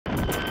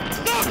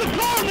the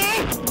car,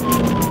 man!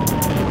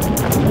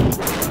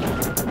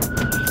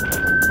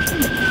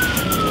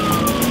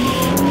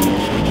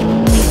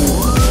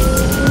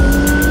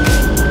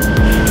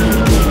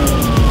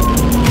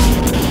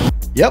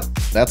 Yep,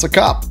 that's a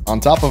cop on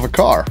top of a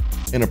car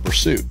in a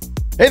pursuit.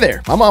 Hey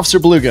there, I'm Officer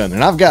Bluegun,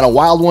 and I've got a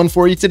wild one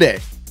for you today.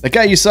 That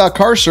guy you saw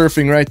car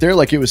surfing right there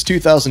like it was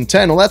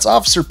 2010, well, that's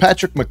Officer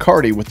Patrick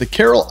McCarty with the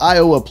Carroll,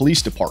 Iowa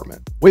Police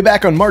Department. Way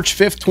back on March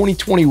 5th,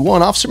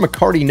 2021, Officer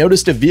McCarty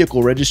noticed a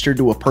vehicle registered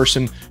to a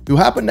person who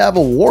happened to have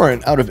a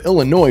warrant out of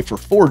Illinois for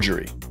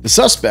forgery. The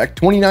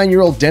suspect,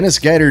 29-year-old Dennis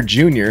Geider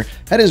Jr.,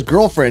 had his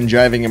girlfriend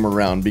driving him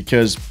around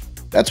because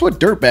that's what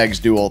dirtbags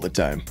do all the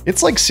time.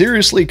 It's like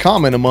seriously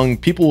common among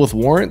people with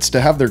warrants to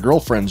have their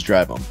girlfriends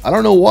drive them. I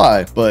don't know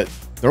why, but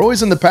they're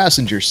always in the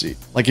passenger seat.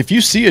 Like if you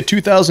see a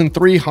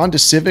 2003 Honda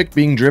Civic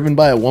being driven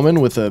by a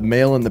woman with a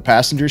male in the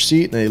passenger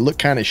seat and they look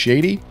kind of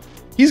shady,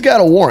 he's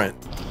got a warrant.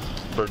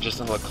 Burgess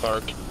and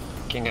Clark,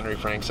 King Henry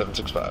Frank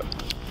 765.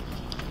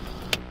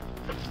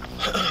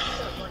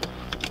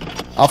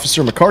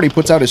 Officer McCarty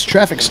puts out his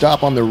traffic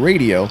stop on the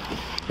radio,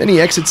 then he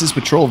exits his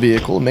patrol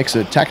vehicle and makes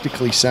a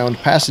tactically sound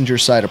passenger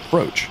side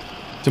approach.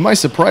 To my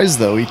surprise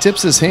though, he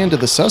tips his hand to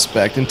the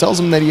suspect and tells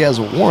him that he has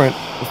a warrant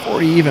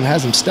before he even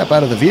has him step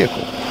out of the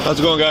vehicle. How's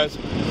it going, guys?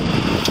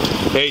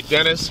 Hey,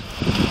 Dennis.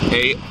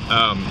 Hey,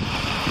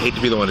 hate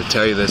to be the one to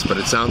tell you this, but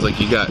it sounds like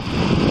you got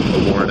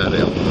a warrant out of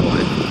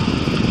Illinois.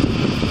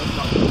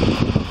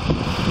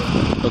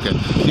 Okay,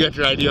 you got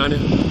your ID on you?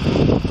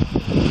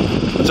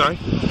 I'm sorry?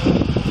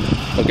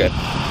 Okay.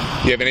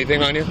 Do you have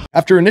anything on you?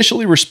 After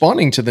initially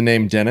responding to the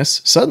name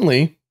Dennis,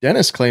 suddenly,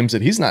 Dennis claims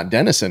that he's not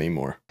Dennis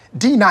anymore.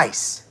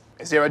 D-Nice.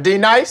 Is there a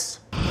D-Nice?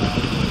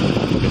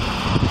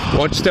 Why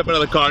don't you step out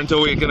of the car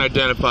until we can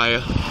identify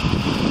you?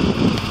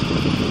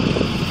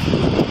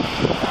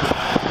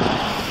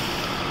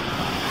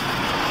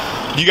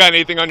 You got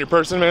anything on your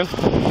person, man?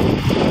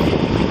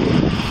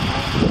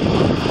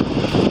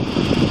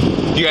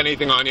 You got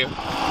anything on you?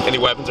 Any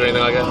weapons or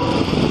anything like that?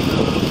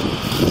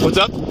 What's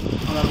up?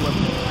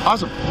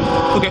 Awesome.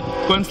 Okay, go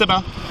ahead and step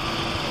out.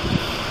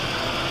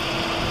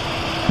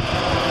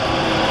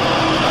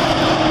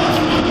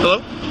 Hello?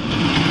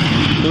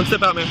 Go and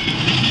step out, man.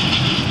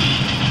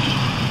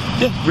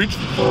 Yeah, reach.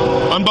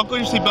 Unbuckle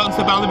your seatbelt and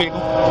step out of the vehicle.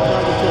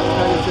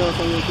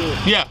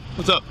 Yeah,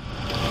 what's up?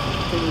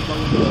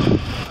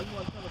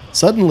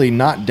 Suddenly,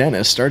 not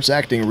Dennis starts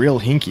acting real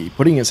hinky,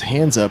 putting his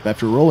hands up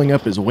after rolling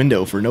up his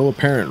window for no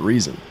apparent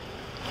reason.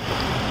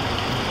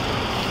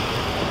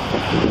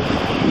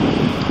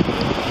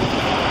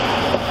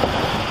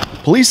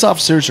 Police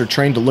officers are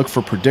trained to look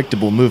for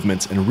predictable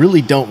movements and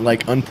really don't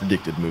like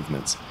unpredicted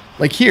movements.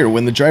 Like here,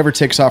 when the driver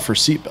takes off her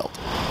seatbelt.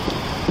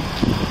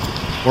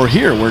 Or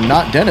here, where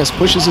not Dennis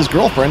pushes his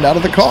girlfriend out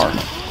of the car.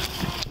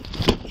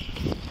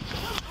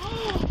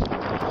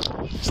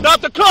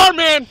 Stop the car,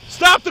 man!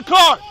 Stop the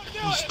car!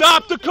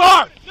 Stop the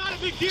car!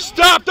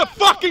 Stop the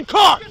fucking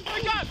car!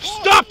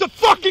 Stop the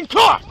fucking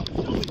car!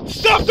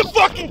 Stop the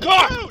fucking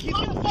car!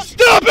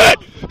 Stop it!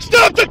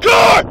 Stop the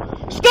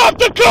car! Stop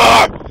the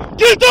car!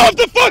 Get off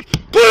the fuck!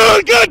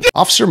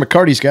 Officer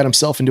McCarty's got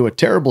himself into a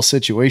terrible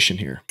situation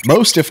here.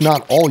 Most, if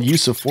not all,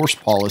 use of force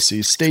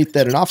policies state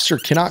that an officer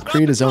cannot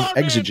create his own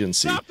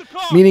exigency,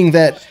 meaning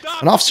that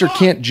an officer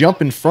can't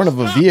jump in front of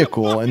a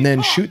vehicle and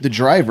then shoot the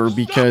driver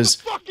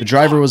because the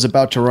driver was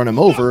about to run him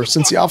over,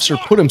 since the officer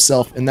put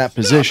himself in that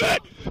position.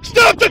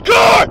 Stop the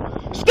car!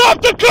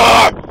 Stop the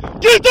car!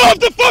 Get off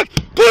the fuck!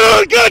 Put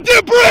on the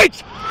goddamn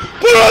brakes!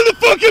 Put on the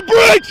fucking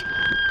brakes!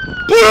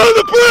 Put on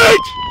the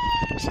brakes!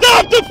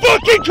 Stop the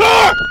fucking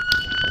car!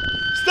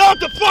 Stop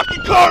the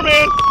fucking car,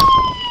 man!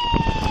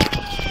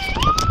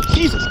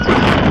 Jesus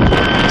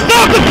Christ!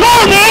 Stop the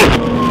car, man!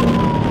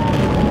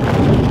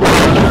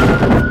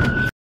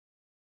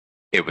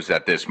 It was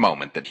at this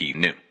moment that he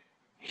knew.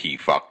 He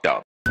fucked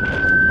up.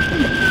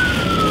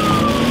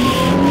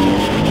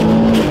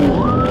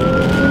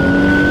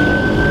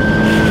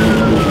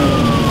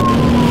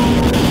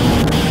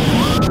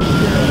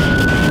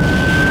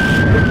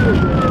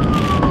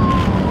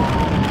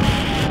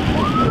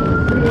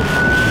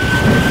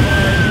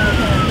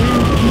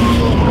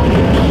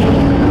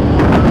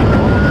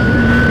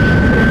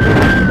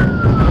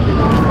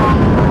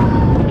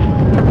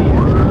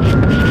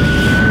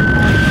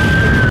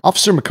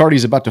 Officer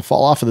McCarty's about to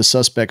fall off of the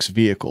suspect's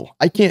vehicle.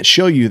 I can't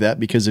show you that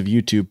because of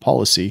YouTube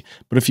policy,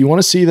 but if you want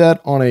to see that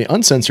on an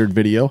uncensored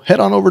video, head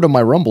on over to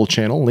my Rumble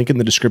channel, link in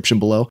the description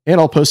below, and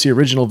I'll post the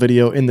original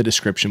video in the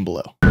description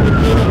below.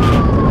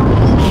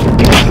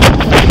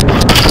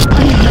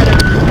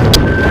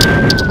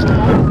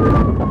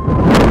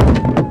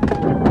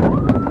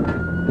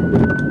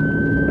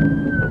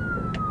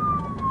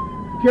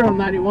 Carroll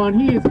 91,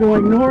 he is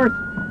going north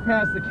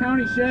past the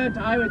county shed to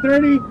Highway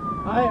 30.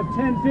 I have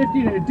 1050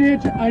 in a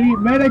ditch. I need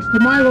medics to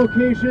my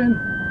location.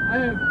 I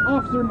have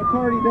Officer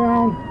McCarty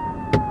down.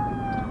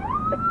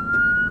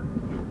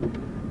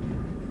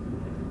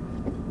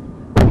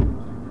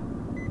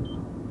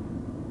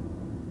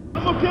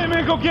 I'm okay,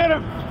 man. Go get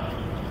him.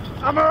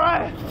 I'm all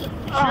right.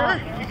 Sure?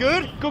 You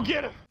good? Go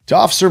get him. To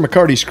Officer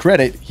McCarty's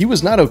credit, he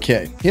was not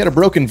okay. He had a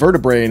broken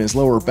vertebrae in his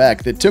lower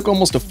back that took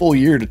almost a full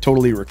year to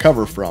totally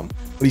recover from,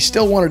 but he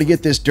still wanted to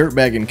get this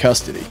dirtbag in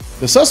custody.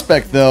 The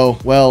suspect, though,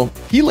 well,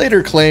 he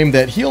later claimed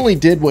that he only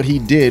did what he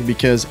did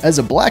because, as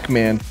a black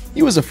man,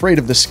 he was afraid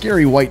of the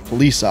scary white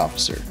police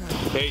officer.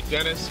 Hey,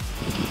 Dennis.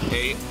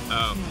 Hey,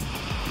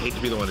 hate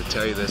to be the one to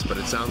tell you this, but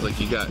it sounds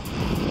like you got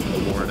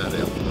a warrant out of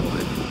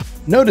Illinois.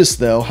 Notice,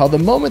 though, how the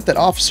moment that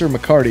Officer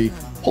McCarty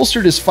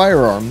holstered his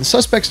firearm, the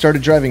suspect started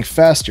driving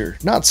faster,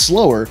 not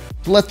slower,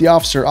 to let the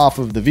officer off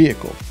of the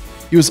vehicle.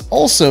 He was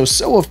also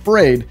so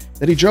afraid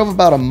that he drove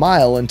about a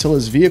mile until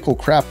his vehicle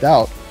crapped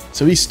out,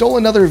 so he stole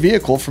another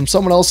vehicle from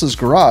someone else's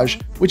garage,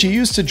 which he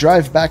used to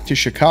drive back to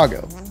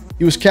Chicago.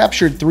 He was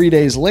captured 3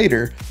 days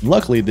later, and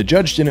luckily the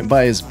judge didn't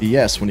buy his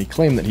BS when he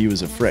claimed that he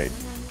was afraid.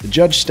 The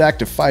judge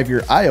stacked a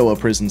 5-year Iowa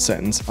prison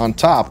sentence on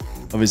top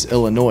of his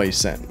Illinois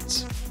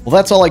sentence. Well,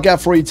 that's all I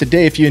got for you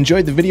today. If you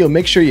enjoyed the video,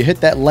 make sure you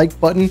hit that like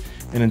button,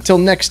 and until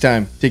next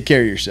time, take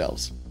care of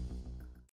yourselves.